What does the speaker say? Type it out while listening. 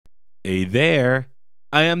Hey there,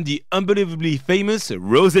 I am the unbelievably famous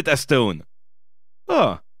Rosetta Stone.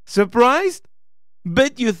 Oh, surprised?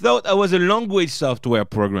 Bet you thought I was a language software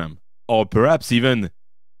program. Or perhaps even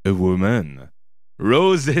a woman.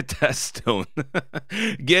 Rosetta Stone.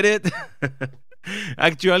 Get it?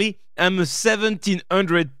 Actually, I'm a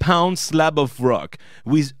 1,700-pound slab of rock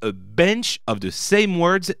with a bunch of the same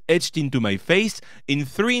words etched into my face in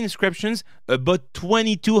 3 inscriptions about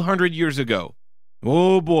 2,200 years ago.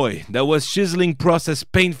 Oh boy, that was chiseling process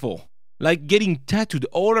painful. Like getting tattooed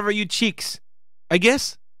all over your cheeks. I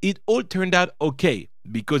guess it all turned out okay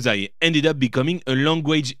because I ended up becoming a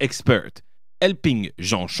language expert, helping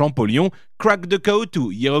Jean Champollion crack the code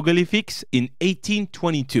to hieroglyphics in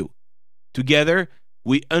 1822. Together,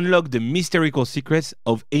 we unlocked the mystical secrets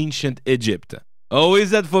of ancient Egypt. How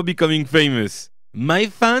is that for becoming famous? My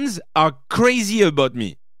fans are crazy about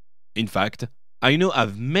me. In fact, I know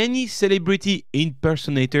of many celebrity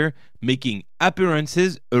impersonators making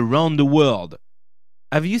appearances around the world.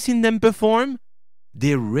 Have you seen them perform?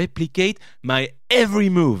 They replicate my every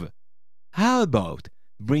move. How about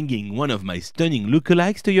bringing one of my stunning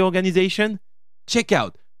lookalikes to your organization? Check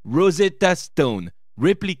out Rosetta Stone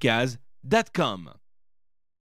replicas.com.